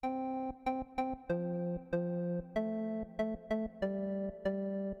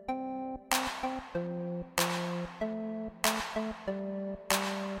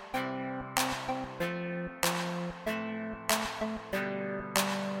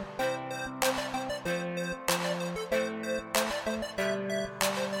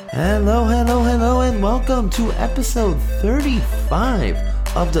Hello, hello, hello, and welcome to episode 35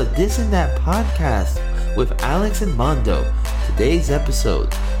 of the This and That podcast with Alex and Mondo. Today's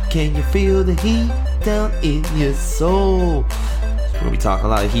episode, can you feel the heat down in your soul? We're going to be talking a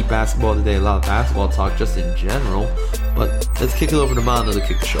lot of Heat basketball today, a lot of basketball talk just in general, but let's kick it over to Mondo to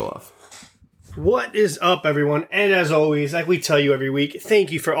kick the show off. What is up, everyone? And as always, like we tell you every week,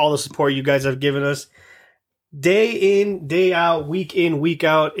 thank you for all the support you guys have given us. Day in, day out, week in, week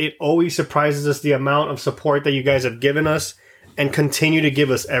out, it always surprises us the amount of support that you guys have given us and continue to give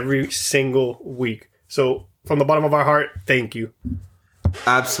us every single week. So, from the bottom of our heart, thank you.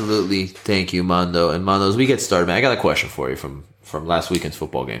 Absolutely. Thank you, Mondo. And Mondo, as we get started, man, I got a question for you from last weekend's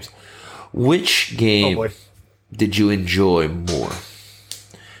football games. Which game did you enjoy more?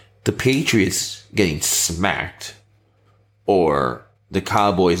 The Patriots getting smacked or the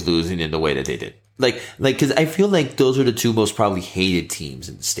Cowboys losing in the way that they did? Like, because I feel like those are the two most probably hated teams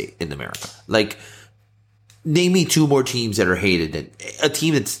in America. Like, name me two more teams that are hated than a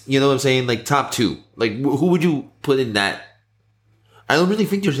team that's, you know what I'm saying? Like, top two. Like, who would you put in that? I don't really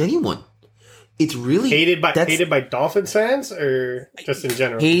think there's anyone. It's really hated by Dolphins fans or just in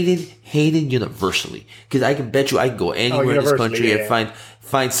general? Hated universally. Because I can bet you I can go anywhere in this country and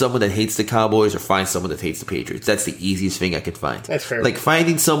find someone that hates the Cowboys or find someone that hates the Patriots. That's the easiest thing I could find. That's fair. Like,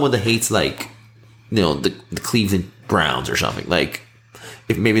 finding someone that hates, like, you know, the Cleveland Browns or something. Like,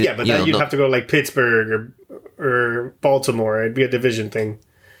 if maybe you'd have to go like Pittsburgh or Baltimore. It'd be a division thing.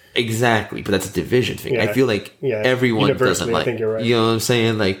 Exactly, but that's a division thing. Yeah. I feel like everyone doesn't like. I think you're right. You know what I'm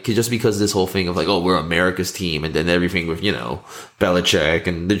saying? Like, just because this whole thing of like, oh, we're America's team, and then everything with, you know, Belichick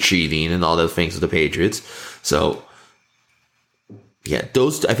and the cheating and all those things with the Patriots. So, yeah,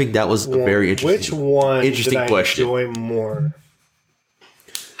 those. I think that was a very interesting. Which one interesting did I question. Enjoy more?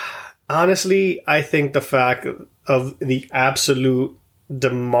 Honestly, I think the fact of the absolute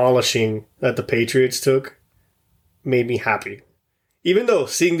demolishing that the Patriots took made me happy. Even though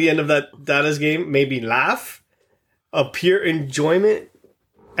seeing the end of that Dallas game made me laugh, a pure enjoyment,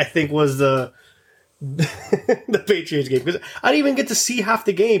 I think, was the Patriots game. Because I didn't even get to see half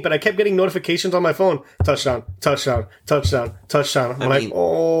the game, but I kept getting notifications on my phone. Touchdown, touchdown, touchdown, touchdown.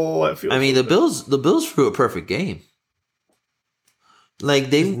 The Bills threw a perfect game.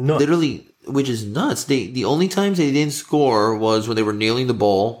 Like, they literally, which is nuts. The only times they didn't score was when they were kneeling the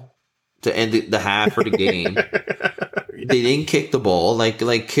ball to end the half or the game. They didn't kick the ball. Like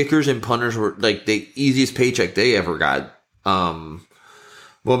kickers and punters were like the easiest paycheck they ever got. Well,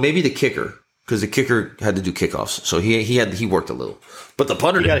 maybe the kicker, because the kicker had to do kickoffs, so he worked a little. But the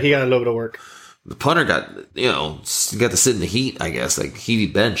punter he got a little bit of work. The punter got to sit in the heat, I guess, like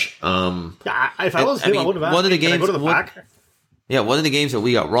heated bench. If I was him, I would have asked. One of the games, can I go to the back? Yeah, one of the games that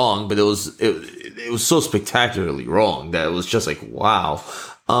we got wrong, but it was so spectacularly wrong that it was just like, wow.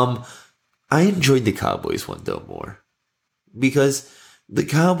 I enjoyed the Cowboys one though more, because the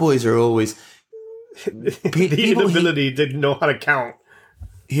Cowboys are always the inability to know how to count.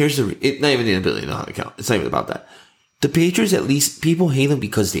 Here's not even the inability to know how to count. It's not even about that. The Patriots, at least, people hate them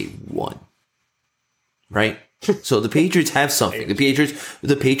because they won, right? So the Patriots have something. The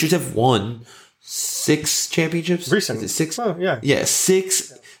Patriots have won 6 championships. Recently. Is it 6? Oh, yeah. Yeah,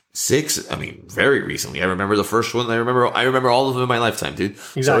 6. I mean, very recently. I remember the first one. I remember all of them in my lifetime, dude.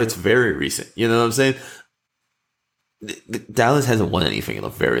 Exactly. So it's very recent. You know what I'm saying? Dallas hasn't won anything in a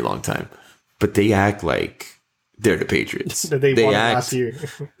very long time, but they act like they're the Patriots. they won last year.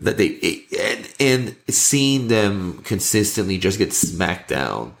 That and seeing them consistently just get smacked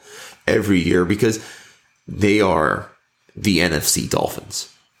down every year, because they are the NFC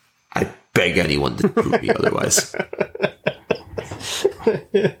Dolphins. I beg anyone to prove me otherwise.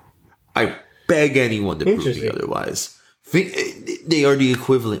 I beg anyone to prove me otherwise. They are the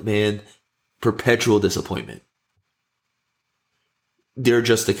equivalent, man. Perpetual disappointment. They're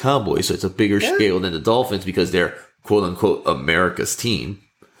just the Cowboys, so it's a bigger scale than the Dolphins because they're quote unquote America's team.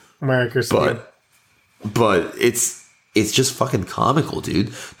 But it's just fucking comical, dude.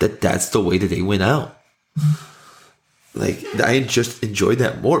 That's the way that they went out. Like, I just enjoyed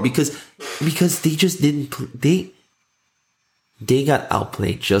that more because they just didn't they got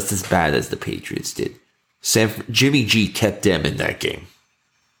outplayed just as bad as the Patriots did. Jimmy G kept them in that game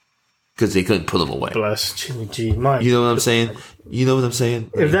because they couldn't put them away. Bless Jimmy G. You know what I'm saying?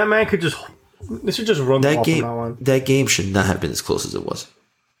 If that man could they should just run that game. From now on. That game should not have been as close as it was.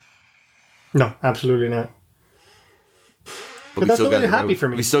 No, absolutely not. But that's really happy for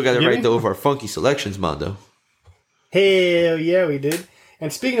me. We still got to write over our funky selections, Mondo. Hell yeah, we did.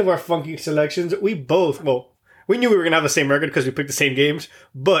 And speaking of our funky selections, we knew we were going to have the same record because we picked the same games,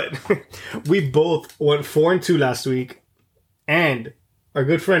 but we both went 4-2 last week, and our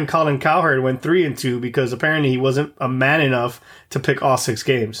good friend Colin Cowherd went 3-2 because apparently he wasn't a man enough to pick all 6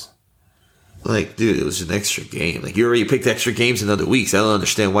 games. Like, dude, it was an extra game. Like, you already picked extra games in other weeks. I don't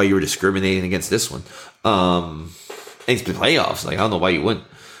understand why you were discriminating against this one. It's the playoffs. Like, I don't know why you wouldn't.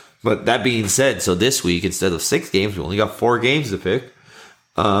 But that being said, so this week, instead of 6 games, we only got 4 games to pick.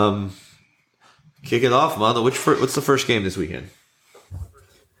 Kick it off, Mondo. What's the first game this weekend?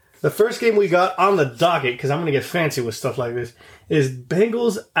 The first game we got on the docket, because I'm going to get fancy with stuff like this, is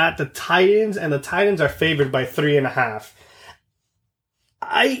Bengals at the Titans, and the Titans are favored by 3.5.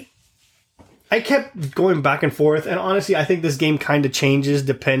 I kept going back and forth, and honestly, I think this game kind of changes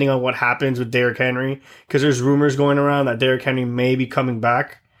depending on what happens with Derrick Henry, because there's rumors going around that Derrick Henry may be coming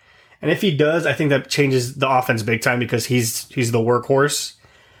back. And if he does, I think that changes the offense big time because he's the workhorse.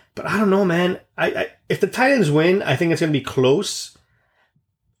 But I don't know, man. If the Titans win, I think it's going to be close.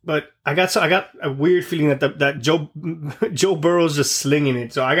 But I got a weird feeling that Joe Burrow's just slinging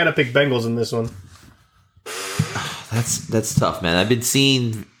it, so I got to pick Bengals in this one. That's tough, man. I've been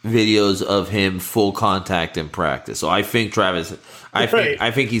seeing videos of him full contact in practice, so I think Travis. I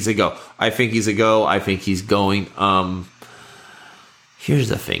think he's a go. I think he's going. Here's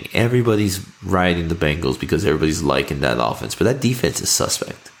the thing: everybody's riding the Bengals because everybody's liking that offense, but that defense is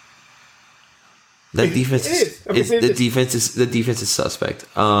suspect. That defense the defense is suspect.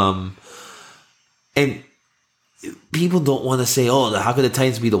 And people don't want to say, "Oh, how could the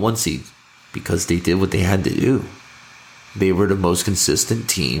Titans be the 1 seed?" Because they did what they had to do. They were the most consistent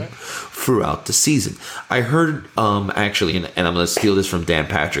team throughout the season. I heard actually, and I'm going to steal this from Dan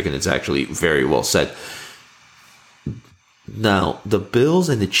Patrick, and it's actually very well said. Now, the Bills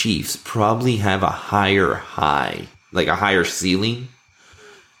and the Chiefs probably have a higher ceiling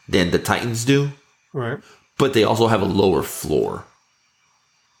than the Titans do. Right. But they also have a lower floor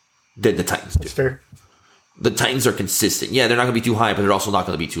than the Titans do. That's fair. The Titans are consistent. Yeah, they're not going to be too high, but they're also not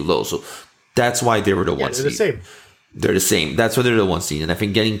going to be too low. So that's why they were the 1 seed. They're the same. They're the same. That's why they're the 1 seed. And I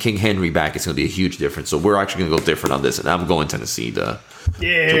think getting King Henry back is going to be a huge difference. So we're actually going to go different on this. And I'm going Tennessee to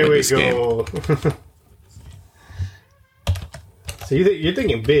win this go. Game. So you're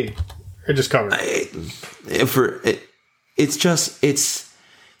thinking big. Or just covered? It's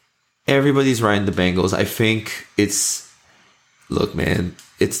everybody's riding the Bengals. I think look, man,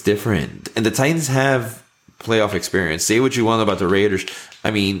 it's different. And the Titans have playoff experience. Say what you want about the Raiders.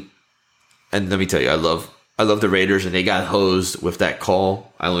 I mean, and let me tell you, I love the Raiders, and they got hosed with that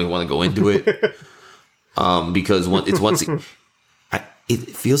call. I don't even want to go into it because it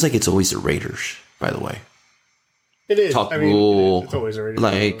feels like it's always the Raiders. By the way, it is. Rule, it's always the Raiders.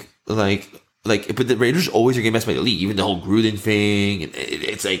 But the Raiders always are getting messed by the league. Even the whole Gruden thing, and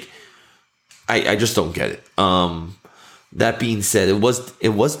it's like I just don't get it. That being said, it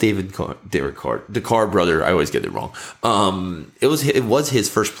was Derek Carr, the Carr brother. I always get it wrong. It was his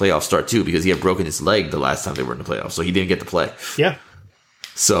first playoff start too because he had broken his leg the last time they were in the playoffs, so he didn't get to play. Yeah.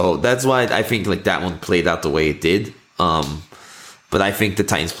 So that's why I think like that one played out the way it did. But I think the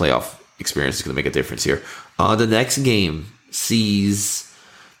Titans playoff experience is going to make a difference here. The next game sees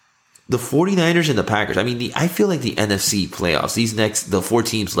the 49ers and the Packers. I mean, I feel like the NFC playoffs. The 4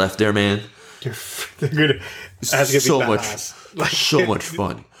 teams left there, man. They're good. So much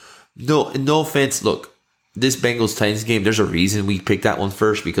fun. No offense. Look, this Bengals Titans game. There's a reason we picked that one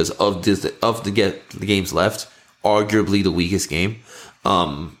first because of the games left. Arguably the weakest game.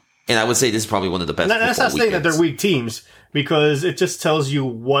 And I would say this is probably one of the best. That's not saying that they're weak teams because it just tells you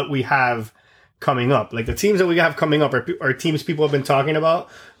what we have coming up. Like the teams that we have coming up are teams people have been talking about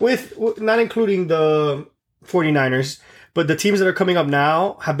with not including the 49ers. But the teams that are coming up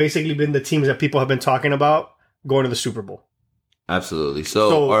now have basically been the teams that people have been talking about going to the Super Bowl. Absolutely.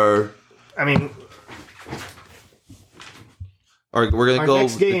 We're going to go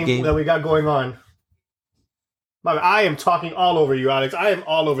next game that we got going on. I am talking all over you, Alex. I am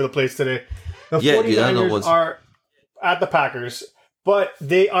all over the place today. The 49ers are at the Packers, but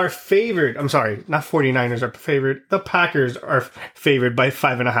they are favored. I'm sorry, not 49ers are favored. The Packers are favored by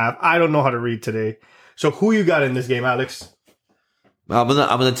 5.5. I don't know how to read today. So who you got in this game, Alex? I'm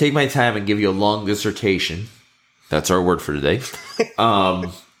gonna take my time and give you a long dissertation. That's our word for today.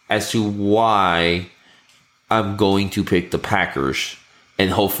 As to why I'm going to pick the Packers, and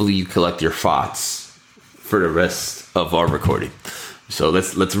hopefully you collect your thoughts for the rest of our recording. So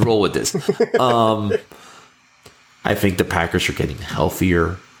let's roll with this. I think the Packers are getting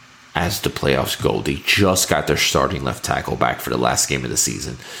healthier as the playoffs go. They just got their starting left tackle back for the last game of the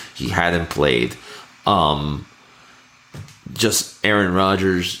season. He hadn't played. Just Aaron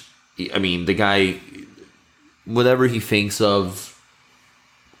Rodgers. I mean, the guy, whatever he thinks of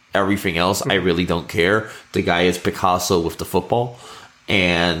everything else, I really don't care. The guy is Picasso with the football.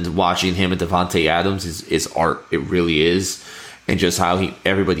 And watching him and Devontae Adams is art. It really is. And just how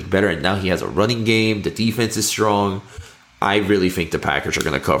everybody better. And now he has a running game. The defense is strong. I really think the Packers are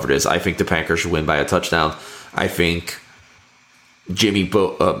going to cover this. I think the Packers should win by a touchdown. I think Jimmy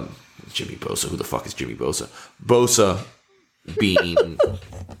Bosa. Who the fuck is Jimmy Bosa? Bosa being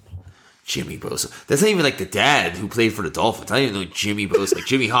Jimmy Bosa. That's not even like the dad who played for the Dolphins. I don't even know Jimmy Bosa. Like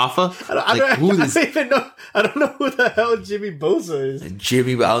Jimmy Hoffa? I don't know who the hell Jimmy Bosa is. I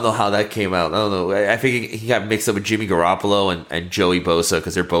don't know how that came out. I don't know. I think he got mixed up with Jimmy Garoppolo and Joey Bosa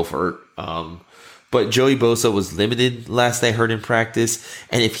because they're both hurt. But Joey Bosa was limited last I heard in practice.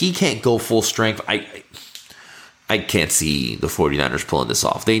 And if he can't go full strength, I can't see the 49ers pulling this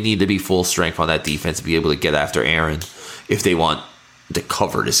off. They need to be full strength on that defense to be able to get after Aaron if they want to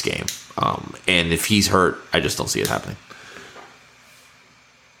cover this game. And if he's hurt, I just don't see it happening.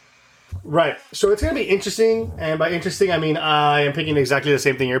 Right. So it's going to be interesting. And by interesting, I mean I am picking exactly the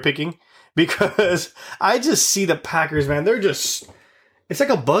same thing you're picking. Because I just see the Packers, man. It's like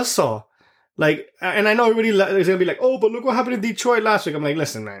a buzzsaw. Like, and I know everybody is going to be like, oh, but look what happened in Detroit last week. I'm like,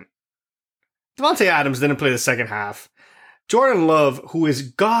 listen, man. Devontae Adams didn't play the second half. Jordan Love, who is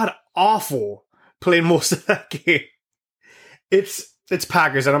god-awful, played most of that game. It's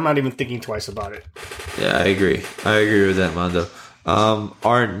Packers, and I'm not even thinking twice about it. Yeah, I agree. I agree with that, Mondo.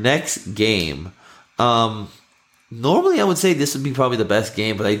 Our next game, normally I would say this would be probably the best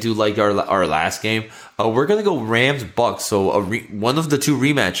game, but I do like our last game. We're going to go Rams-Bucks, so one of the two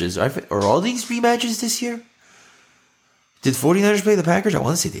rematches. Are all these rematches this year? Did 49ers play the Packers? I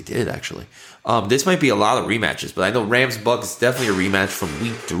want to say they did, actually. This might be a lot of rematches, but I know Rams-Bucks is definitely a rematch from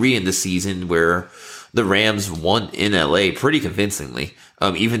week 3 in the season where the Rams won in LA pretty convincingly,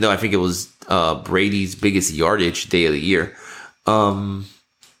 even though I think it was Brady's biggest yardage day of the year. I'm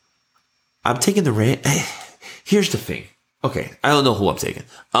taking the Rams. Here's the thing. Okay, I don't know who I'm taking.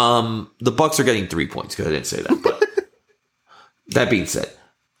 The Bucks are getting 3 points because I didn't say that. But that being said,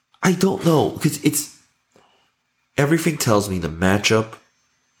 I don't know because everything tells me the matchup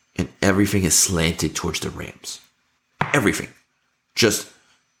and everything is slanted towards the Rams. Everything, just.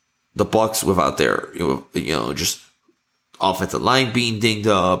 The Bucks without their, just offensive line being dinged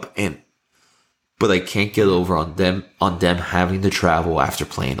up, but I can't get over on them having to travel after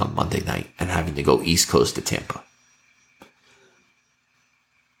playing on Monday night and having to go East Coast to Tampa.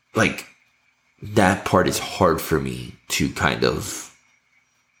 Like, that part is hard for me to kind of,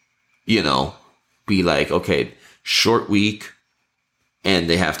 be like, okay, short week, and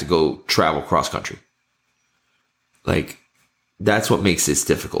they have to go travel cross country. Like, that's what makes this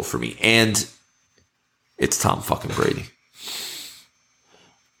difficult for me. And it's Tom fucking Brady.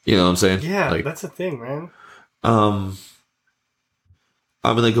 You know what I'm saying? Yeah, that's the thing, man. I'm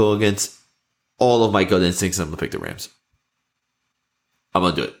going to go against all of my gut instincts and I'm going to pick the Rams. I'm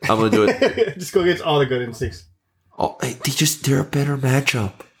going to do it. Just go against all the gut instincts. Oh, they're a better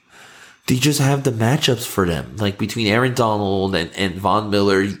matchup. They just have the matchups for them. Like between Aaron Donald and Von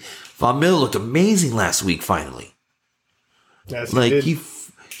Miller. Von Miller looked amazing last week, finally. Yes,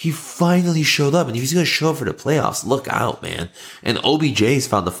 he finally showed up, and if he's going to show up for the playoffs, look out, man. And OBJ's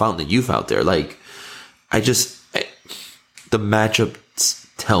found the fountain of youth out there. Like, the matchups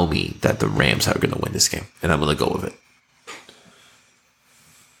tell me that the Rams are going to win this game, and I'm going to go with it.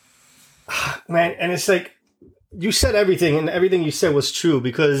 Man, and it's like, you said everything, and everything you said was true,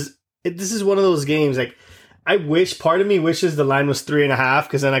 because this is one of those games, like, part of me wishes the line was 3.5,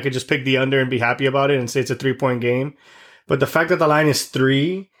 because then I could just pick the under and be happy about it and say it's a 3-point game. But the fact that the line is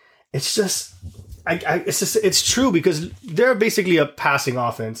 3, it's just, it's true because they're basically a passing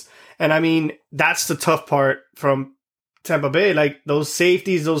offense. And I mean, that's the tough part from Tampa Bay. Like those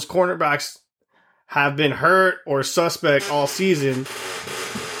safeties, those cornerbacks have been hurt or suspect all season.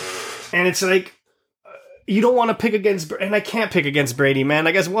 And it's like, you don't want to pick against, and I can't pick against Brady, man.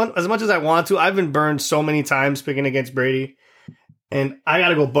 Like as much as I want to, I've been burned so many times picking against Brady. And I got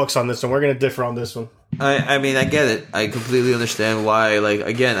to go Bucks on this one. We're going to differ on this one. I mean, I get it. I completely understand why. Like,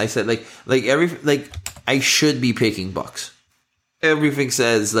 again, I said, I should be picking Bucks. Everything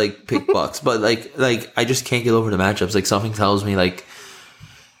says, pick Bucks. But, I just can't get over the matchups. Like, something tells me,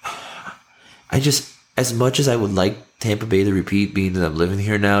 as much as I would like Tampa Bay to repeat, being that I'm living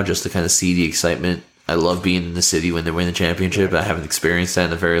here now, just to kind of see the excitement. I love being in the city when they win the championship. I haven't experienced that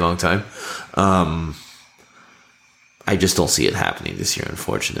in a very long time. I just don't see it happening this year,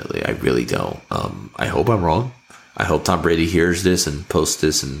 unfortunately. I really don't. I hope I'm wrong. I hope Tom Brady hears this and posts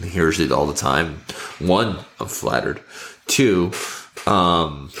this and hears it all the time. 1, I'm flattered. 2,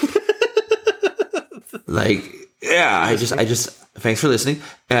 I just thanks for listening.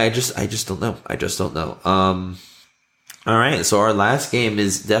 I just don't know. All right, so our last game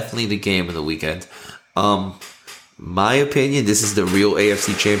is definitely the game of the weekend. My opinion, this is the real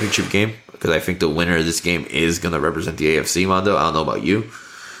AFC Championship game because I think the winner of this game is going to represent the AFC, Mondo. I don't know about you.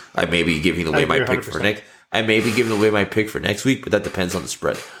 I may be giving away my pick 100%. For next. I may be giving away my pick for next week, but that depends on the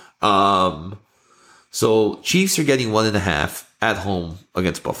spread. So Chiefs are getting 1.5 at home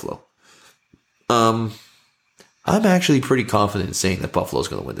against Buffalo. I'm actually pretty confident in saying that Buffalo's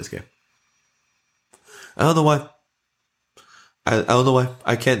going to win this game. I don't know why. I don't know why.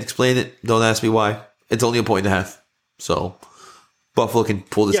 I can't explain it. Don't ask me why. It's only 1.5. So Buffalo can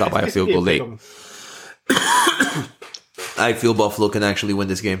pull this out by a field goal late. I feel Buffalo can actually win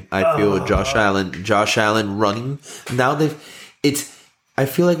this game. I feel Josh Allen running. Now I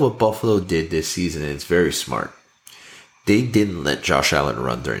feel like what Buffalo did this season, and it's very smart. They didn't let Josh Allen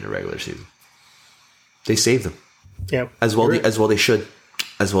run during the regular season. They saved him. Yeah. As well they should.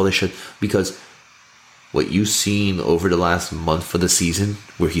 Because what you've seen over the last month of the season,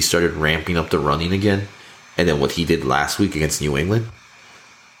 where he started ramping up the running again, and then what he did last week against New England,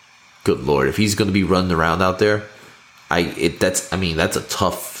 good Lord, if he's going to be running around out there, that's a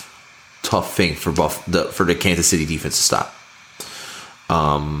tough thing for the Kansas City defense to stop.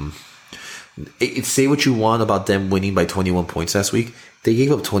 Say what you want about them winning by 21 points last week, they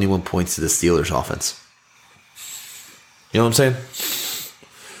gave up 21 points to the Steelers offense. You know what I'm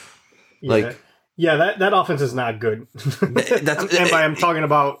saying? Yeah, that offense is not good. I'm talking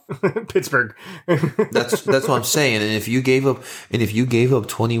about Pittsburgh. that's what I'm saying. And if you gave up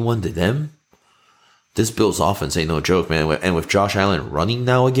 21 to them, this Bills offense ain't no joke, man. And with Josh Allen running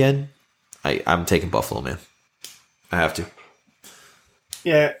now again, I'm taking Buffalo, man. I have to.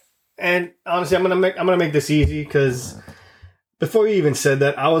 Yeah, and honestly, I'm gonna make this easy because before you even said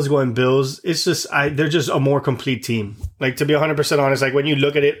that, I was going Bills. It's just they're just a more complete team. Like, to be 100% honest, like when you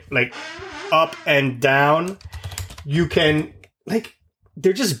look at it, like up and down, you can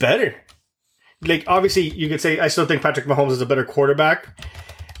they're just better. Like, obviously, you could say I still think Patrick Mahomes is a better quarterback,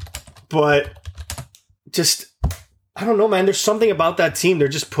 but just I don't know, man. There's something about that team. They're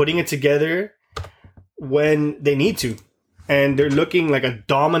just putting it together when they need to. And they're looking like a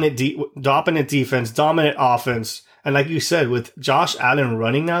dominant defense, dominant offense. And like you said, with Josh Allen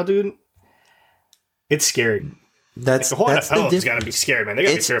running now, dude, it's scary. That's the whole NFL's got to be scared, man. They got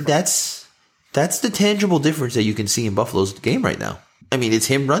to be scared. That's the tangible difference that you can see in Buffalo's game right now. I mean, it's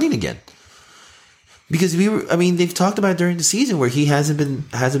him running again. Because they've talked about it during the season where he hasn't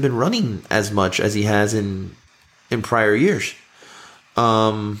been running as much as he has in prior years.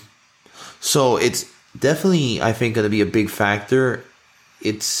 So it's definitely, I think, going to be a big factor.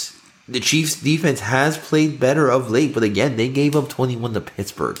 It's the Chiefs' defense has played better of late, but again, they gave up 21 to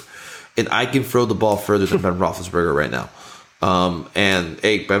Pittsburgh, and I can throw the ball further than Ben Roethlisberger right now. And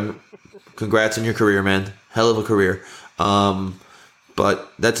hey, Ben, congrats on your career, man. Hell of a career.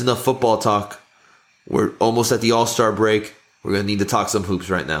 But that's enough football talk. We're almost at the All-Star break. We're going to need to talk some hoops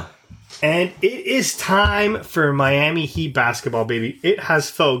right now. And it is time for Miami Heat basketball, baby. It has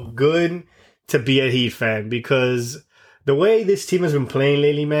felt good to be a Heat fan because the way this team has been playing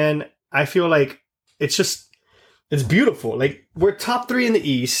lately, man, I feel like it's beautiful. Like, we're top 3 in the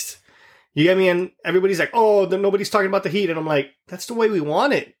East. You get me? And everybody's like, oh, nobody's talking about the Heat. And I'm like, that's the way we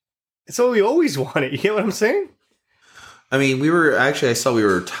want it. It's the way we always want it. You get what I'm saying? I mean, I saw we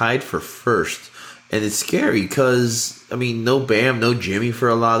were tied for first. And it's scary because, no Bam, no Jimmy for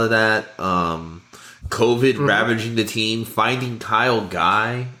a lot of that. COVID ravaging the team, finding Kyle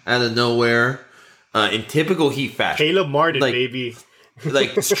Guy out of nowhere in typical Heat fashion. Caleb Martin, baby. Like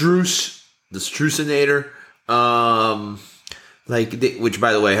Struce, the Strucinator, which,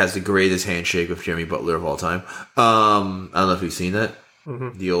 by the way, has the greatest handshake with Jimmy Butler of all time. I don't know if you've seen that.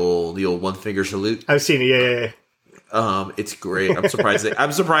 Mm-hmm. The old one finger salute. I've seen it. Yeah. It's great. I'm surprised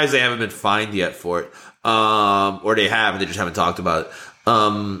they haven't been fined yet for it. Or they have, and they just haven't talked about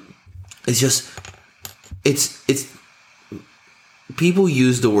it. It's people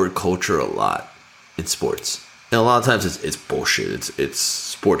use the word culture a lot in sports. And a lot of times it's bullshit. It's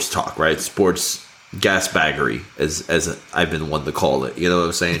sports talk, right? Sports gasbaggery, as I've been one to call it. You know what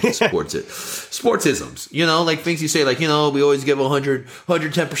I'm saying? Sportsisms. Like things you say, like, we always give 100,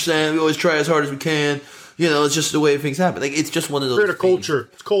 110%. We always try as hard as we can. It's just the way things happen. Like, it's just one of those. Create a culture.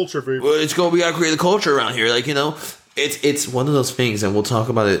 It's culture, baby. Well, we gotta create a culture around here. Like, it's one of those things, and we'll talk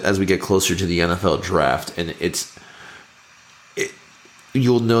about it as we get closer to the NFL draft. And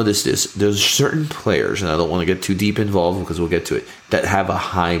you'll notice this. There's certain players, and I don't want to get too deep involved because we'll get to it, that have a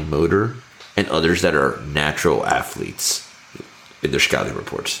high motor, and others that are natural athletes in their scouting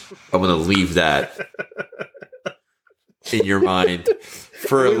reports. I'm going to leave that in your mind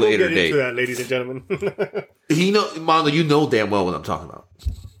for a later get date. Into that, ladies and gentlemen. Mondo, you know damn well what I'm talking about.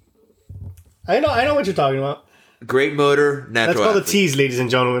 I know what you're talking about. Great motor, natural. That's called athlete. a tease, ladies and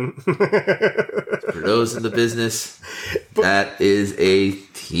gentlemen. For those in the business, that is a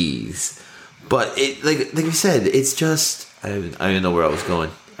tease. But it, like we said, it's just I didn't know where I was going.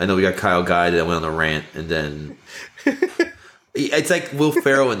 I know we got Kyle Guy that went on a rant, and then it's like Will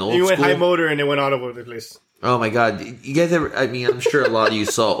Ferrell in Old School. You went high motor, and it went all over the place. Oh my god, you guys ever? I mean, I'm sure a lot of you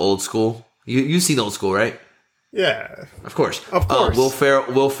saw Old School. You've seen Old School, right? Yeah, of course. Will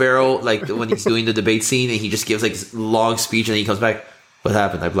Ferrell, like when he's doing the debate scene, and he just gives like this long speech, and then he comes back. What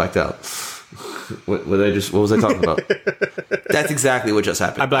happened? I blacked out. What was I talking about? That's exactly what just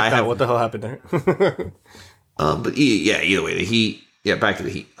happened. I blacked out. What the hell happened there? But either way, the Heat. Yeah, back to the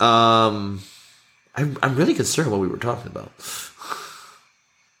Heat. I'm really concerned what we were talking about.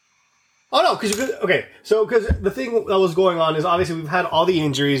 Oh no, because the thing that was going on is obviously we've had all the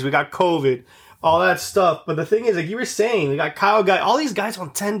injuries, we got COVID, all that stuff. But the thing is, like you were saying, we got Kyle Guy, all these guys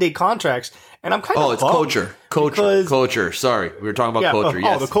on 10-day contracts, and I'm kind of it's culture. Sorry, we were talking about culture.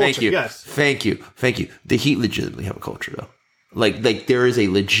 Yes, the culture. Thank you. Yes, thank you. The Heat legitimately have a culture though. Like there is a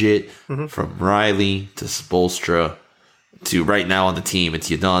legit from Riley to Spoelstra to right now on the team, it's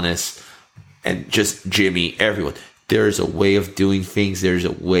Udonis and just Jimmy, everyone. There is a way of doing things. There's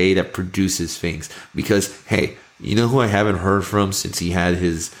a way that produces things. Because hey, you know who I haven't heard from since he had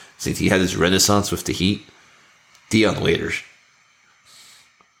his renaissance with the Heat? Dion Waiters.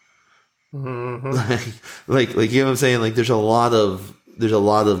 Like you know what I'm saying? Like there's a lot of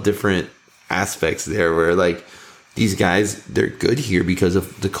different aspects there where like these guys, they're good here because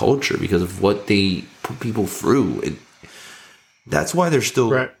of the culture, because of what they put people through. And that's why they're still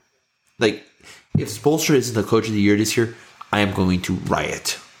right. Like if Spoelstra isn't the coach of the year this year, I am going to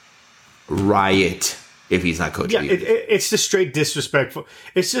riot if he's not coach of the year. It's just straight disrespectful.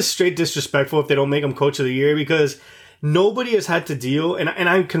 It's just straight disrespectful if they don't make him coach of the year, because nobody has had to deal, and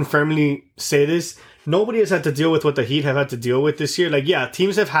I can firmly say this, nobody has had to deal with what the Heat have had to deal with this year. Like, yeah,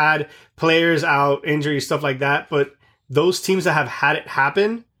 teams have had players out, injuries, stuff like that, but those teams that have had it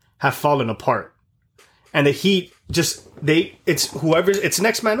happen have fallen apart. And the Heat it's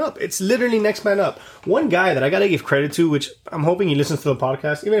next man up. It's literally next man up. One guy that I gotta give credit to, which I'm hoping he listens to the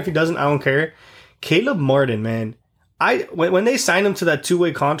podcast, even if he doesn't, I don't care. Caleb Martin, man. When they signed him to that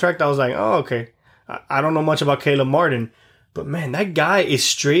 2-way contract, I was like, oh, okay. I don't know much about Caleb Martin, but man, that guy is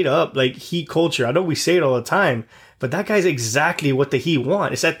straight up like Heat culture. I know we say it all the time, but that guy's exactly what the Heat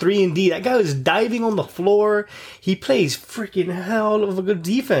want. It's that 3-and-D. That guy is diving on the floor. He plays freaking hell of a good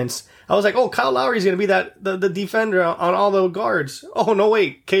defense. I was like, oh, Kyle Lowry's going to be the defender on all the guards. Oh, no,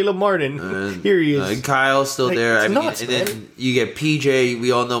 wait. Caleb Martin. Here he is. Kyle's still there. I mean, nuts, and then you get PJ.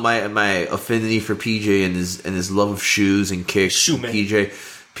 We all know my affinity for PJ and his love of shoes and kicks. Shoe man.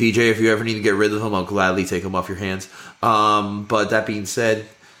 PJ, if you ever need to get rid of him, I'll gladly take him off your hands. But that being said,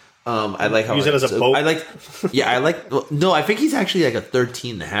 I like how use it as a boat. No, I think he's actually like a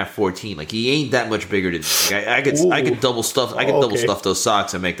 13.5, 14. Like he ain't that much bigger than me. Like, I could double stuff. Double stuff those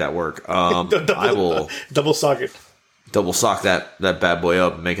socks and make that work. I will double sock it. Double sock that bad boy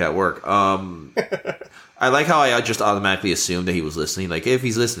up and make that work. I like how I just automatically assumed that he was listening. Like if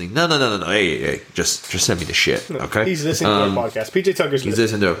he's listening, no. Hey, just send me the shit. Okay, he's listening to our podcast. PJ Tucker's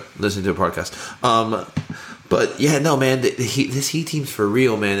listening to a podcast. But yeah, no, man, this Heat team's for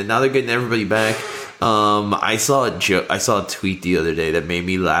real, man, and now they're getting everybody back. I saw a tweet the other day that made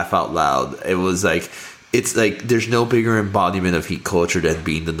me laugh out loud. It was like, it's like there's no bigger embodiment of Heat culture than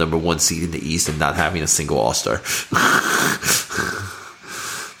being the number 1 seed in the East and not having a single All-Star.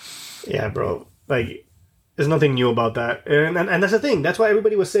 Yeah, bro. Like, there's nothing new about that, and that's the thing. That's why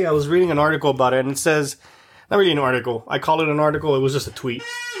everybody was saying. I was reading an article about it, and it says, not really an article. I call it an article. It was just a tweet,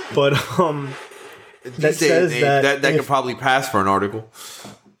 but that says that could probably pass for an article.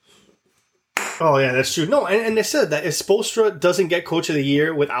 Oh yeah, that's true. No, and they said that if Spoelstra doesn't get Coach of the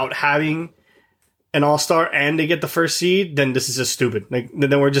Year without having an All-Star and they get the first seed, then this is just stupid. Like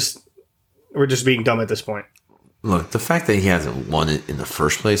then we're just being dumb at this point. Look, the fact that he hasn't won it in the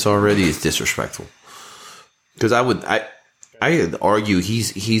first place already is disrespectful. Because I would argue he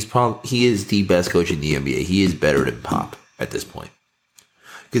is the best coach in the NBA. He is better than Pop at this point.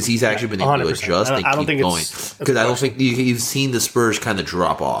 Because he's actually been able to adjust and keep going. Because I don't think you've seen the Spurs kind of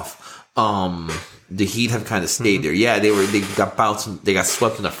drop off. The Heat have kind of stayed there. Yeah, they got bounced. They got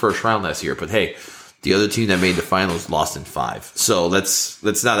swept in the first round last year. But hey, the other team that made the finals lost in 5. So let's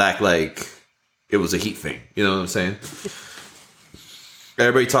not act like it was a Heat thing. You know what I'm saying?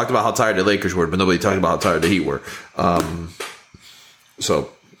 Everybody talked about how tired the Lakers were, but nobody talked about how tired the Heat were.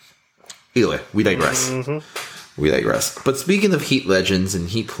 So, either way, we digress. we digress. But speaking of Heat legends and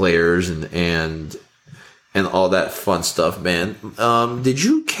Heat players and all that fun stuff, man, did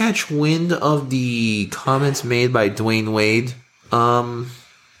you catch wind of the comments made by Dwayne Wade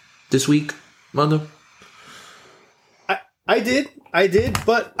this week, Mondo? I did,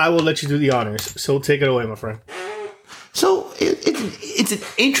 but I will let you do the honors. So take it away, my friend. So it's an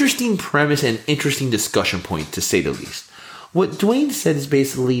interesting premise and interesting discussion point, to say the least. What Dwayne said is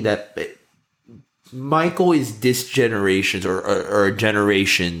basically that Michael is this generation's or a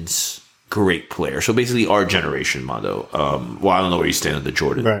generation's great player. So basically our generation, Mondo. Well, I don't know where you stand on the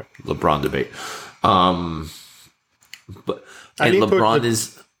Jordan LeBron debate. But LeBron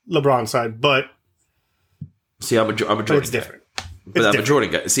is LeBron side, but see, I'm a Jordan. But it's different. But I'm a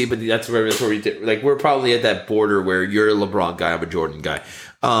Jordan guy. See, but that's where we did. Like, we're probably at that border where you're a LeBron guy, I'm a Jordan guy.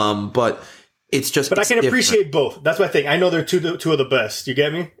 But it's just. But I can appreciate both. That's my thing. I know they're two of the best. You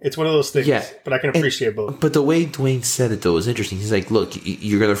get me? It's one of those things. Yeah. But I can appreciate both. But the way Dwayne said it, though, was interesting. He's like, look,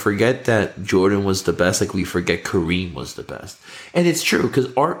 you're going to forget that Jordan was the best, like we forget Kareem was the best. And it's true,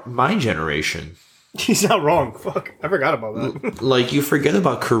 because my generation. He's not wrong. Fuck. I forgot about that. Like, you forget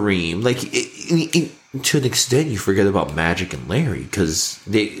about Kareem. Like, to an extent, you forget about Magic and Larry. Because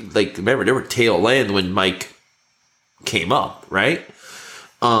remember, they were tail end when Mike came up, right?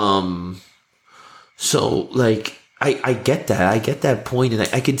 So, like, I get that. I get that point. And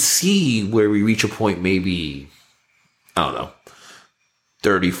I can see where we reach a point maybe, I don't know,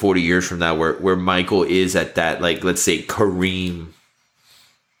 30, 40 years from now where Michael is at that, like, let's say, Kareem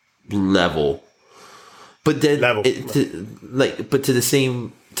level. But then, to the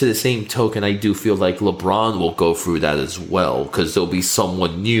same token, I do feel like LeBron will go through that as well, because there'll be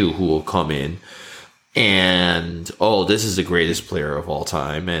someone new who will come in, and this is the greatest player of all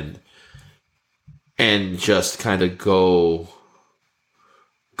time, and just kind of go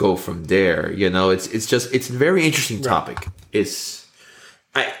from there. You know, it's a very interesting topic.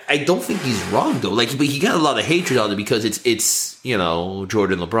 I don't think he's wrong though. Like, but he got a lot of hatred on it because it's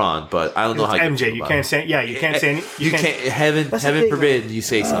Jordan, LeBron. But I don't know how MJ. You can't say you can't say any, you can't. Heaven forbid you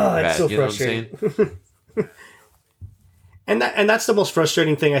say something bad. So you know what I'm saying? and that's the most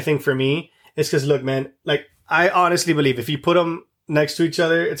frustrating thing I think for me is because look, man, like I honestly believe if you put them next to each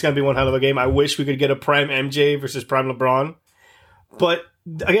other, it's gonna be one hell of a game. I wish we could get a prime MJ versus prime LeBron, but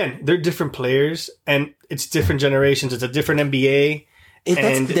again, they're different players and it's different generations. It's a different NBA.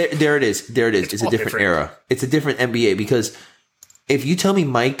 There it is. It's a different era. It's a different NBA, because if you tell me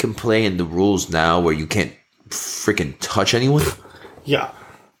Mike can play in the rules now where you can't freaking touch anyone, yeah.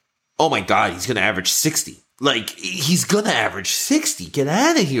 Oh my God, he's gonna average 60. Like, he's gonna average 60. Get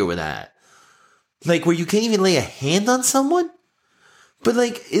out of here with that. Like, where you can't even lay a hand on someone. But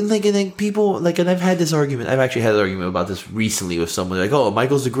and people and I've had this argument. I've actually had an argument about this recently with someone like, "Oh,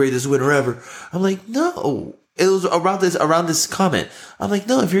 Michael's the greatest winner ever." I'm like, no. It was around this comment. I'm like,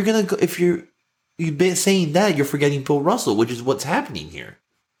 no. If you've been saying that, you're forgetting Bill Russell, which is what's happening here.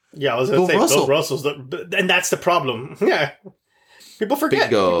 Yeah, I was going to say Bill Russell's and that's the problem. Yeah, people forget.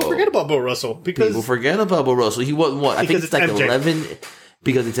 People forget about Bill Russell because people forget about Bill Russell. He won what? I think it's like MJ. 11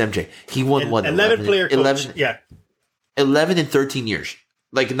 because it's MJ. He won what? 11 player coach. 11, yeah. 11 in 13 years.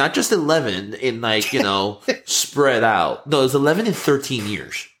 Like, not just 11 in spread out. No, it was 11 in 13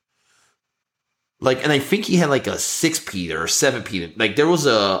 years. Like, and I think he had like a 6-peat or a 7-peat. Like, there was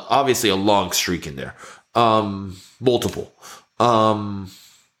obviously a long streak in there. Multiple.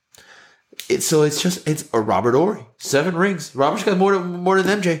 It's a Robert Horry. 7 rings. Robert's got more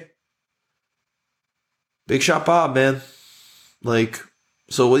than MJ. Big shot Bob, man. Like,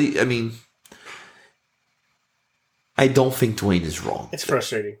 so I don't think Dwayne is wrong. It's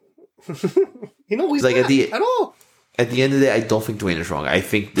frustrating. He's like not at all. At the end of the day, I don't think Dwayne is wrong. I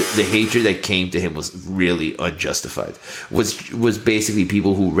think the hatred that came to him was really unjustified. Was basically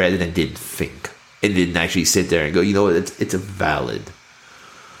people who read it and didn't think and didn't actually sit there and go, you know what, it's a valid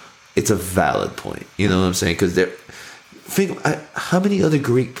point. You know what I'm saying? Because how many other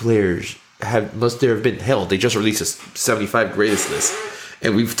great players must there have been? Hell, they just released a 75 greatest list,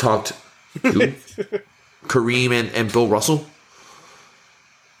 and we've talked to Kareem and Bill Russell.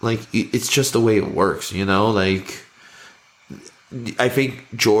 Like, it's just the way it works, like. I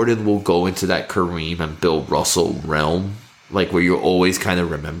think Jordan will go into that Kareem and Bill Russell realm, like where you always kind of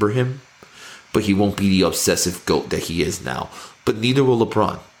remember him, but he won't be the obsessive GOAT that he is now. But neither will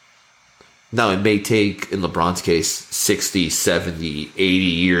LeBron. Now, it may take, in LeBron's case, 60, 70, 80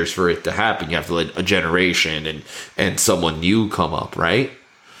 years for it to happen. You have to let a generation and someone new come up, right?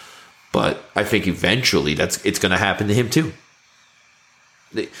 But I think eventually it's going to happen to him too.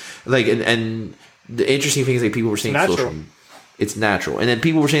 Like, and the interesting thing is, like, people were saying social. It's natural. And then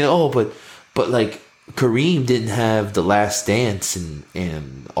people were saying, but like Kareem didn't have the Last Dance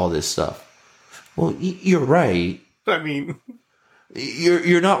and all this stuff. Well, you're right. I mean,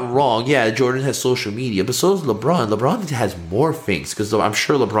 you're not wrong. Yeah, Jordan has social media, but so does LeBron. LeBron has more things because I'm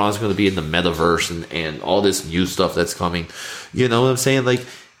sure LeBron's going to be in the metaverse and all this new stuff that's coming. You know what I'm saying? Like,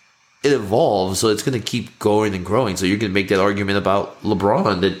 it evolves, so it's going to keep going and growing. So you're going to make that argument about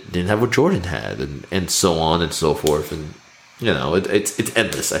LeBron that didn't have what Jordan had, and so on and so forth. And you know, it's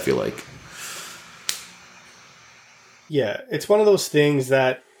endless. I feel like. Yeah, it's one of those things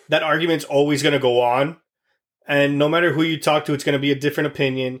that argument's always going to go on. And no matter who you talk to, it's going to be a different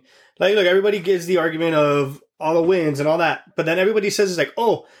opinion. Like, look, everybody gives the argument of all the wins and all that. But then everybody says it's like,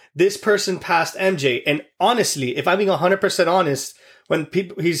 oh, this person passed MJ. And honestly, if I'm being 100% honest, when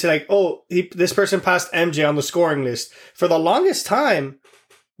he's like, oh, this person passed MJ on the scoring list. For the longest time,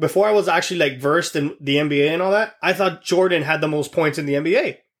 before I was actually like versed in the NBA and all that, I thought Jordan had the most points in the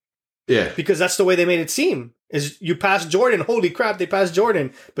NBA. Yeah. Because that's the way they made it seem. Is you pass Jordan, holy crap, they passed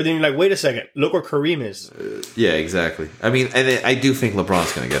Jordan. But then you're like, wait a second, look where Kareem is. Yeah, exactly. I mean, and I do think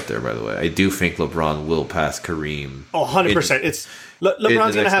LeBron's going to get there, by the way. I do think LeBron will pass Kareem. Oh, 100%.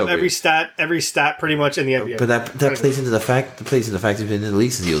 LeBron's going to have every stat pretty much in the NBA. But that plays into the fact he's been in the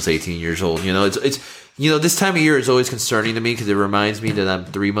league since he was 18 years old. You know, it's you know, this time of year is always concerning to me because it reminds me that I'm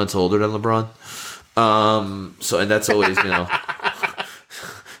 3 months older than LeBron. So, and that's always, you know...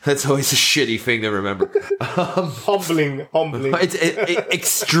 That's always a shitty thing to remember. Humbling. It's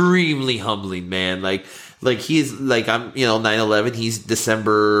extremely humbling, man. Like he's like, I'm, you know, 9/11. He's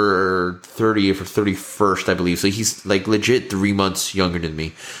December 30th or 31st, I believe. So he's like legit 3 months younger than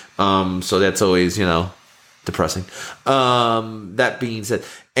me. So that's always, you know, depressing. That being said,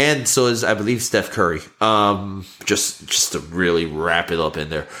 and so is, I believe, Steph Curry. Just to really wrap it up in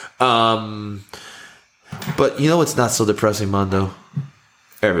there. But you know what's not so depressing, Mondo?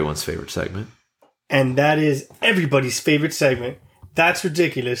 Everyone's favorite segment. And that is everybody's favorite segment. That's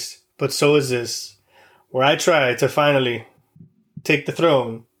ridiculous, but so is this, where I try to finally take the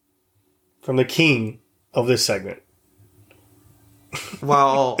throne from the king of this segment.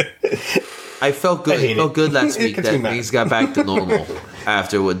 Well, I felt good. It felt good last week that things got back to normal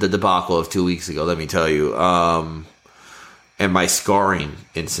after the debacle of 2 weeks ago, let me tell you. And my scarring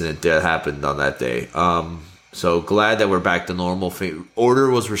incident that happened on that day. So glad that we're back to normal. Order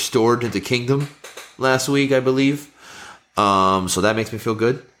was restored to the kingdom last week, I believe. So that makes me feel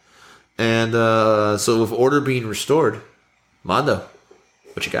good. And so with order being restored, Mondo,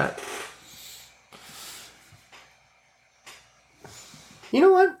 what you got? You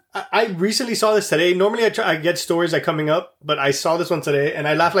know what? I recently saw this today. Normally I get stories that coming up, but I saw this one today and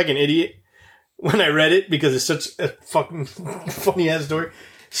I laughed like an idiot when I read it because it's such a fucking funny ass story.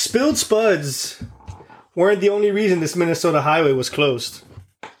 Spilled spuds weren't the only reason this Minnesota highway was closed.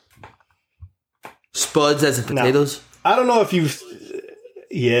 Spuds as in potatoes? Now, I don't know if you've...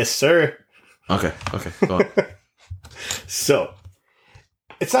 Yes, sir. Okay, go on. So,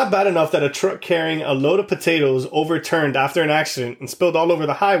 it's not bad enough that a truck carrying a load of potatoes overturned after an accident and spilled all over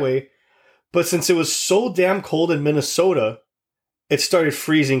the highway, but since it was so damn cold in Minnesota, it started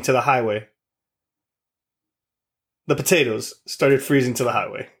freezing to the highway. The potatoes started freezing to the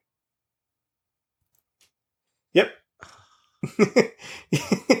highway. Yep.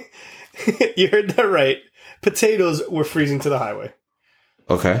 You heard that right. Potatoes were freezing to the highway.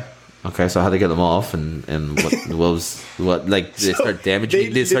 Okay, so how they get them off and what like they start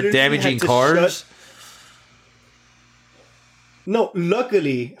damaging cars? No,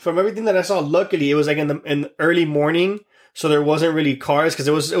 luckily, from everything that I saw, it was like in the early morning, so there wasn't really cars because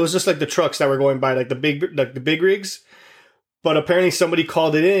it was just like the trucks that were going by, like the big rigs. But apparently somebody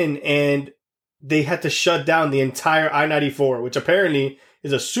called it in and they had to shut down the entire I-94, which apparently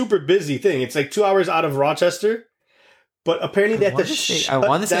is a super busy thing. It's like 2 hours out of Rochester, but apparently they had to I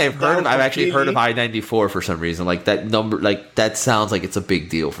want to say I've actually heard of I-94 for some reason. Like that number, like that sounds like it's a big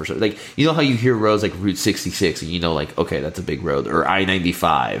deal for some. Like, you know how you hear roads like Route 66 and you know, like, okay, that's a big road, or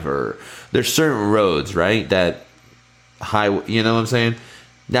I-95, or there's certain roads, right? That highway, you know what I'm saying?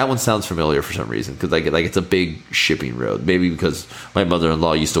 That one sounds familiar for some reason because like it's a big shipping road. Maybe because my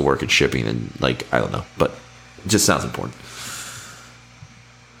mother-in-law used to work in shipping and like I don't know, but it just sounds important.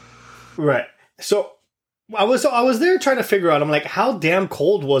 Right. So I was there trying to figure out. I'm like, how damn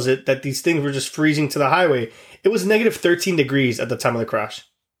cold was it that these things were just freezing to the highway? It was negative 13 degrees at the time of the crash.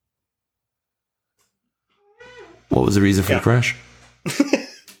 What was the reason for the crash?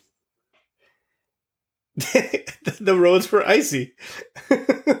 The roads were icy.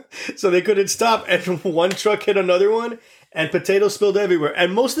 So they couldn't stop, and one truck hit another one and potatoes spilled everywhere.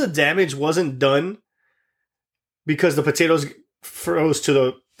 And most of the damage wasn't done because the potatoes froze to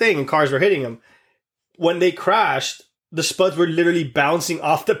the thing and cars were hitting them. when they crashed, the spuds were literally bouncing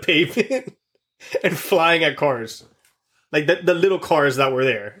off the pavement and flying at cars. Like the little cars that were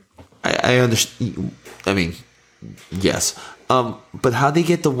there. I understand. I mean, yes. But how'd they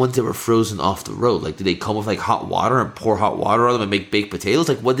get the ones that were frozen off the road? Like, did they come with like hot water and pour hot water on them and make baked potatoes?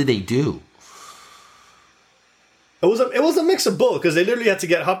 Like, what did they do? It was a mix of both, because they literally had to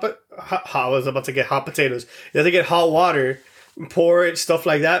get hot. I was about to get hot potatoes. They had to get hot water, pour it, stuff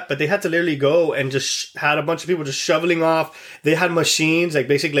like that. But they had to literally go and just had a bunch of people just shoveling off. They had machines, like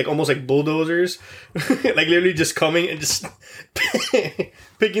basically like almost like bulldozers, like literally just coming and just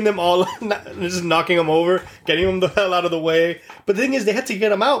picking them all, just knocking them over, getting them the hell out of the way. But the thing is, they had to get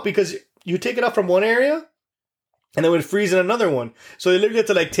them out because you take it out from one area, and then it would freeze in another one. So they literally had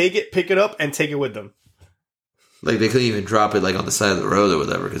to like take it, pick it up, and take it with them. Like, they couldn't even drop it like on the side of the road or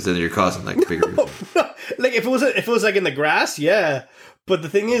whatever, because then you're causing like bigger. No. Like if it was like in the grass, yeah. But the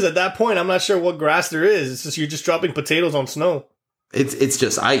thing is, at that point, I'm not sure what grass there is. It's just you're just dropping potatoes on snow. It's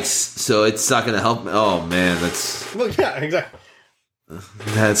just ice, so it's not going to help. Oh man, that's well, yeah, exactly.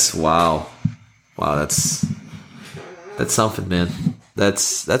 That's wow, that's something, man.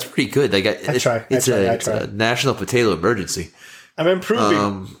 That's pretty good. Like it's a national potato emergency. I'm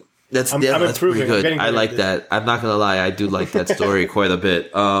improving. That's pretty good. I like that. I'm not gonna lie, I do like that story quite a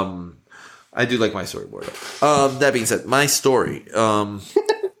bit. I do like my story more though. That being said, my story.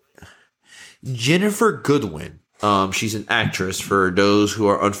 Jennifer Goodwin. She's an actress. For those who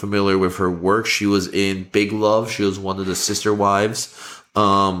are unfamiliar with her work, she was in Big Love. She was one of the sister wives.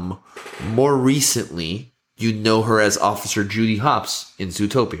 More recently, you know her as Officer Judy Hopps in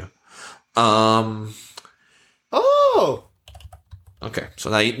Zootopia. Oh. Okay, so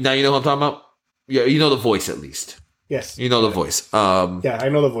now you know what I'm talking about? Yeah, you know the voice at least. Yes. You know the voice. Yeah, I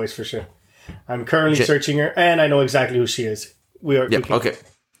know the voice for sure. I'm currently searching her, and I know exactly who she is.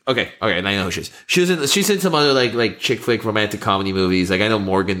 Okay, now I know who she is. She's in some other like chick flick romantic comedy movies. Like, I know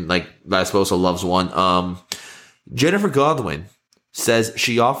Morgan, like, Lasposa loves one. Jennifer Godwin says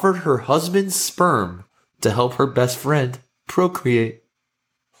she offered her husband's sperm to help her best friend procreate.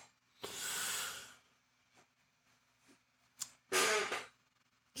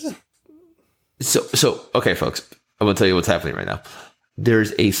 So okay, folks, I'm going to tell you what's happening right now.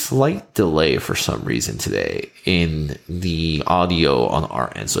 There's a slight delay for some reason today in the audio on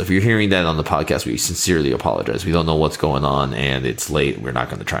our end. So if you're hearing that on the podcast, we sincerely apologize. We don't know what's going on, and it's late. We're not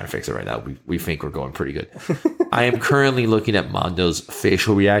going to try and fix it right now. We think we're going pretty good. I am currently looking at Mondo's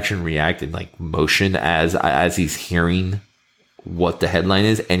facial react in like motion as he's hearing what the headline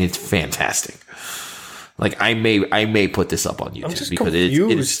is, and it's fantastic. Like, I may put this up on YouTube. I'm just because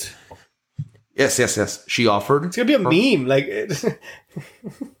confused. Yes. She offered. It's gonna be a meme. Like,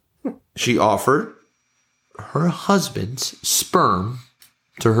 she offered her husband's sperm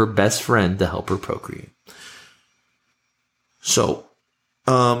to her best friend to help her procreate. So,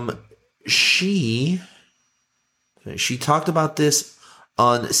 she talked about this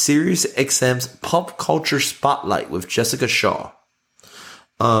on Sirius XM's Pop Culture Spotlight with Jessica Shaw.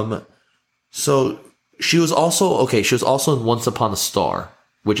 So she was also in Once Upon a Star,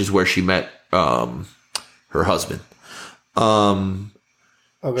 which is where she met her husband.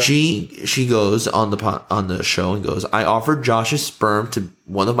 Okay. She goes on the show and goes, I offered Josh's sperm to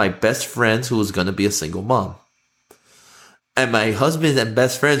one of my best friends who was going to be a single mom. And my husband and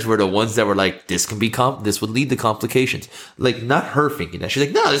best friends were the ones that were like, this would lead to complications. Like, not her thinking that. She's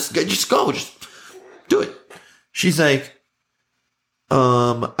like, no, just go, just do it. She's like,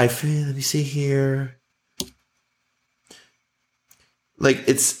 let me see here. Like,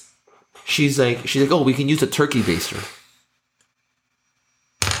 she's like, oh, we can use a turkey baster.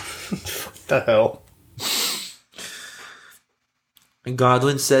 What the hell? And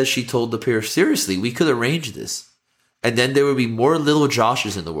Godwin says she told the pair, seriously, we could arrange this. And then there would be more little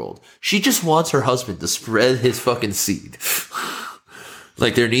Joshes in the world. She just wants her husband to spread his fucking seed.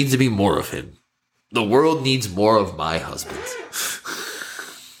 Like, there needs to be more of him. The world needs more of my husband.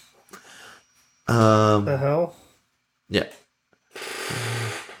 The hell? Yeah.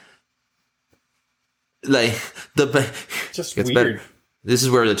 Like, just gets weird. Better. This is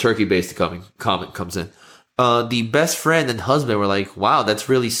where the turkey-based comment comes in. The best friend and husband were like, wow, that's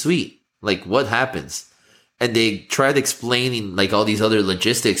really sweet. Like, what happens? And they tried explaining, like, all these other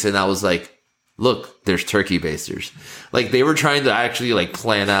logistics, and I was like, look, there's turkey basters. Like, they were trying to actually, like,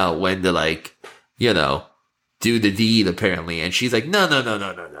 plan out when to, like, you know, do the deed, apparently. And she's like, no.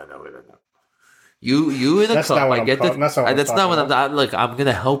 You in a cup. I get that. That's not what I'm not. Like, I'm going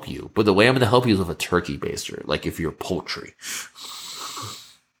to help you. But the way I'm going to help you is with a turkey baster. Like, if you're poultry.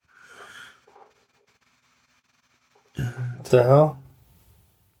 What the hell?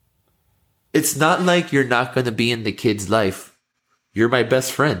 It's not like you're not going to be in the kid's life. You're my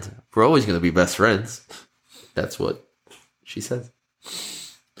best friend. We're always going to be best friends. That's what she says.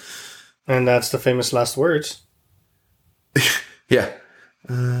 And that's the famous last words. Yeah.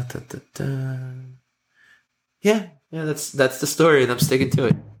 Yeah, that's the story, and I'm sticking to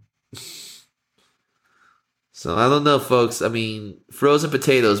it. So I don't know, folks. I mean, frozen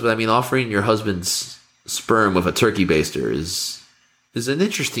potatoes, but I mean, offering your husband's sperm with a turkey baster is an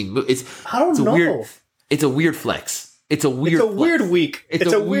interesting move. I don't know. It's a weird flex. It's a weird week.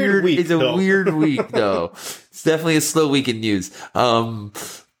 It's a weird week. It's a weird week, though. It's definitely a slow week in news.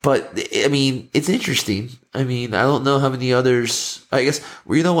 But I mean, it's interesting. I mean, I don't know how many others. I guess.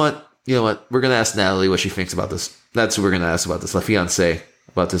 Well, you know what? We're gonna ask Natalie what she thinks about this. That's what we're gonna ask about this. La fiance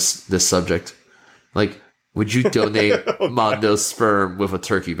about this subject. Like, would you donate Mondo's sperm with a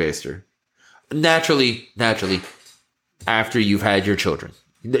turkey baster? Naturally, after you've had your children,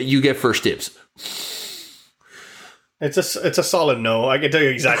 you get first dibs. It's a solid no. I can tell you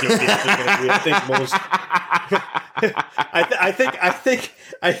exactly what the answer is going to be.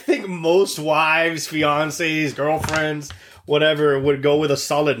 I think most wives, fiancés, girlfriends, whatever, would go with a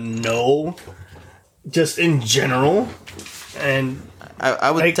solid no, just in general. And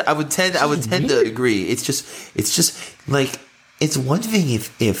I would tend to agree. It's just like, it's one thing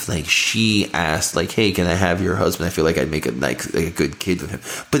if like she asked like, hey, can I have your husband? I feel like I'd make a good kid with him.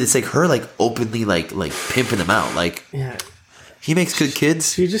 But it's like her like openly like pimping him out. Like, yeah, he makes good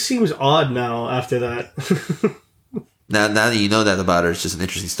kids. She just seems odd now after that. now that you know that about her, it's just an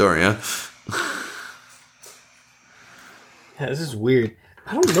interesting story, huh? Yeah, this is weird.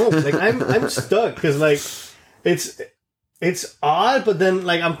 I don't know. Like, I'm stuck because like it's odd, but then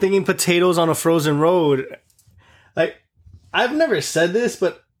like I'm thinking potatoes on a frozen road. Like, I've never said this,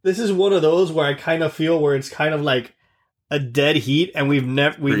 but this is one of those where I kind of feel where it's kind of like a dead heat, and we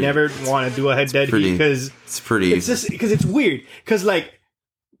never want to do a dead heat because it's just because it's weird, because like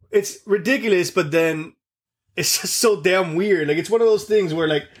it's ridiculous, but then it's just so damn weird. Like, it's one of those things where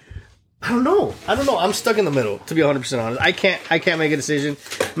like I don't know. I'm stuck in the middle, to be 100% honest. I can't make a decision.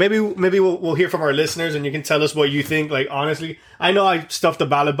 Maybe we'll hear from our listeners, and you can tell us what you think. Like, honestly, I know I stuffed the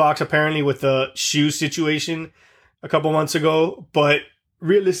ballot box apparently with the shoe situation a couple months ago, but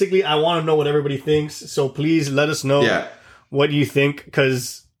realistically, I want to know what everybody thinks. So please let us know what you think,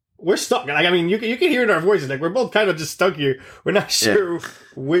 because we're stuck. Like, I mean, you can hear it in our voices. Like, we're both kind of just stuck here. We're not sure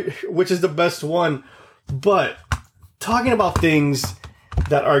which is the best one. But talking about things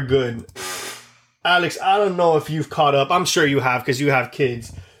that are good, Alex, I don't know if you've caught up. I'm sure you have, because you have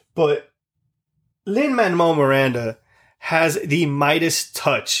kids. But Lin-Manuel Miranda has the Midas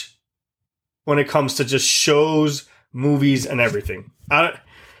touch when it comes to just shows, movies, and everything.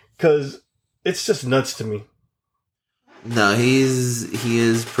 Because it's just nuts to me. No, he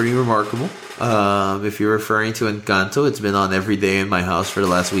is pretty remarkable. If you're referring to Encanto, it's been on every day in my house for the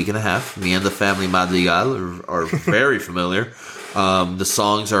last week and a half. Me and the family Madrigal are very familiar. The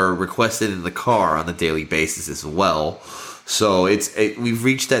songs are requested in the car on a daily basis as well. So we've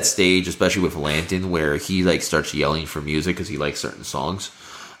reached that stage, especially with Landon, where he like starts yelling for music because he likes certain songs.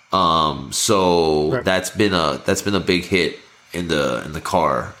 So that's been a big hit in the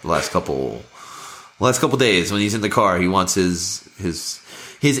car the last couple days. When he's in the car, he wants his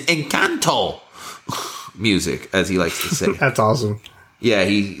Encanto music, as he likes to say. That's awesome. Yeah,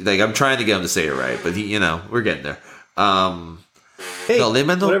 I'm trying to get him to say it right, but we're getting there. Hey,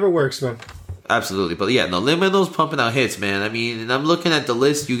 whatever works, man. Absolutely. But yeah, Lin-Manuel's pumping out hits, man. I mean, and I'm looking at the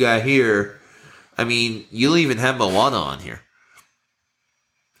list you got here. I mean, you don't even have Moana on here.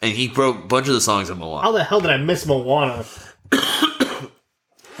 And he wrote a bunch of the songs of Moana. How the hell did I miss Moana?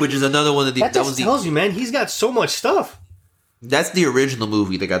 Which is another one of the... That tells you, man, he's got so much stuff. That's the original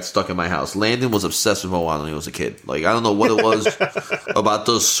movie that got stuck in my house. Landon was obsessed with Moana when he was a kid. Like, I don't know what it was about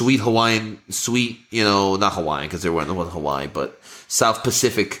those sweet, not Hawaiian, because there wasn't Hawaii, but South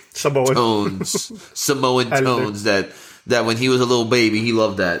Pacific Samoan tones that when he was a little baby, he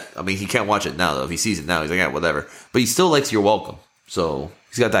loved that. I mean, he can't watch it now, though. If he sees it now, he's like, yeah, whatever. But he still likes You're Welcome. So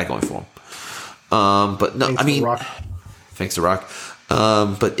he's got that going for him. But no, thanks to Rock.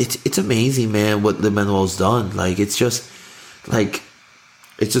 But it's amazing, man, what Lin-Manuel's done. Like, it's just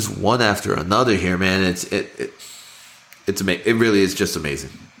one after another here, man. It's amazing. It really is just amazing.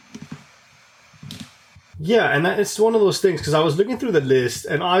 Yeah, and it's one of those things, because I was looking through the list,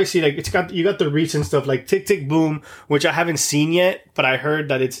 and obviously, like, you got the recent stuff like Tick Tick Boom, which I haven't seen yet, but I heard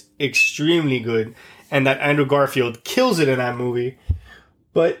that it's extremely good, and that Andrew Garfield kills it in that movie.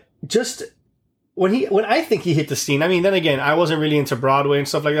 But just when I think he hit the scene, I mean, then again, I wasn't really into Broadway and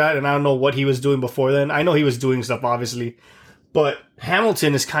stuff like that, and I don't know what he was doing before then. I know he was doing stuff, obviously, But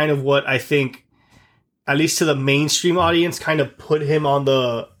Hamilton is kind of what I think, at least to the mainstream audience, kind of put him on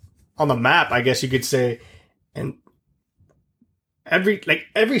the map, I guess you could say. And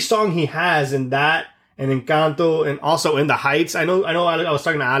every song he has in that, and Encanto, and also In the Heights. I know. I was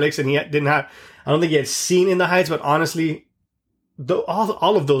talking to Alex, and he didn't have. I don't think he had seen In the Heights, but honestly,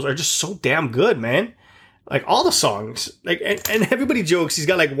 all of those are just so damn good, man. Like all the songs, and everybody jokes he's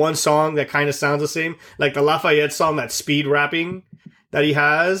got like one song that kind of sounds the same, like the Lafayette song, that speed rapping that he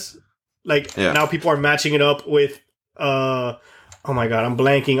has. Now people are matching it up with oh my god, I'm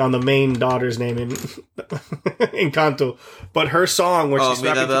blanking on the main daughter's name in Encanto, but her song where she's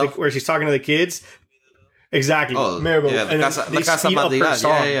rapping where she's talking to the kids. Exactly. Mirabel. Yeah, and La Casa Madrigal.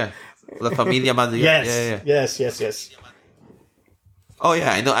 Yeah. La Familia Madrigal. Yes. Oh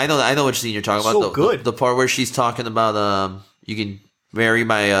yeah, I know which scene you're talking about. So good. The part where she's talking about you can marry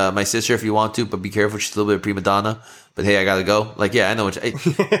my sister if you want to, but be careful, she's a little bit of prima donna. But hey, I gotta go. I know what.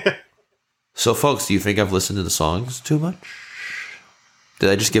 So, folks, do you think I've listened to the songs too much? Did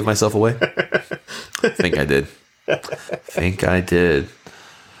I just give myself away? I think I did.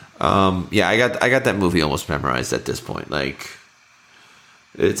 Yeah, I got that movie almost memorized at this point.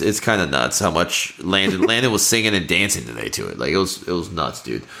 It's kind of nuts how much Landon was singing and dancing today to it. It was nuts,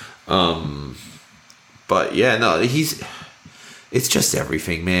 dude. But yeah, no, it's just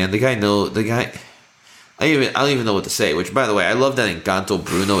everything, man. The guy. I don't even know what to say. Which, by the way, I love that Encanto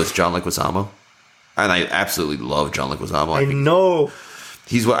Bruno is John Leguizamo, and I absolutely love John Leguizamo. I know.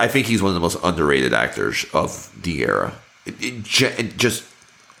 I think he's one of the most underrated actors of the era. Just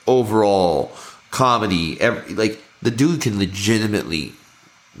overall comedy, the dude can legitimately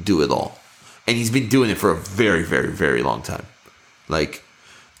do it all, and he's been doing it for a very, very, very long time. I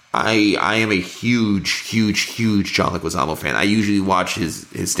am a huge John Leguizamo fan. I usually watch his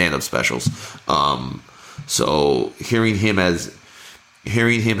stand-up specials. So hearing him as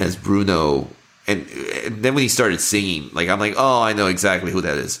Bruno. And then when he started singing, I'm like, oh, I know exactly who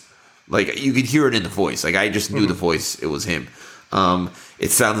that is. You could hear it in the voice. I just knew the voice. It was him.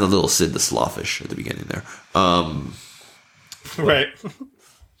 It sounded a little Sid the Slawfish at the beginning there. Right.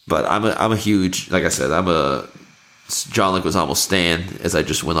 But I'm a huge, like I said, I'm a John Leguizamo stan, as I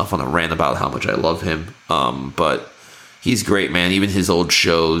just went off on a rant about how much I love him. But he's great, man. Even his old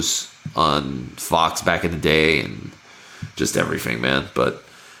shows on Fox back in the day and just everything, man. But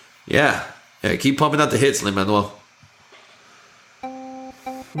yeah, keep pumping out the hits, Lin-Manuel.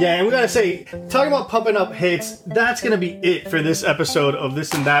 Yeah, and we gotta say, talking about pumping up hits, that's gonna be it for this episode of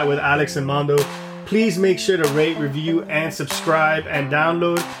This and That with Alex and Mondo. Please make sure to rate, review, and subscribe and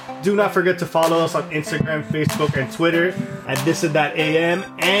download. Do not forget to follow us on Instagram, Facebook, and Twitter at This and That AM,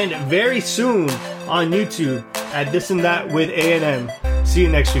 and very soon on YouTube at This and That with A&M. See you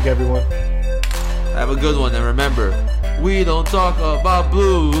next week, everyone. Have a good one, and remember, we don't talk about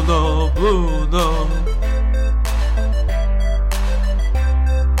Blue, no.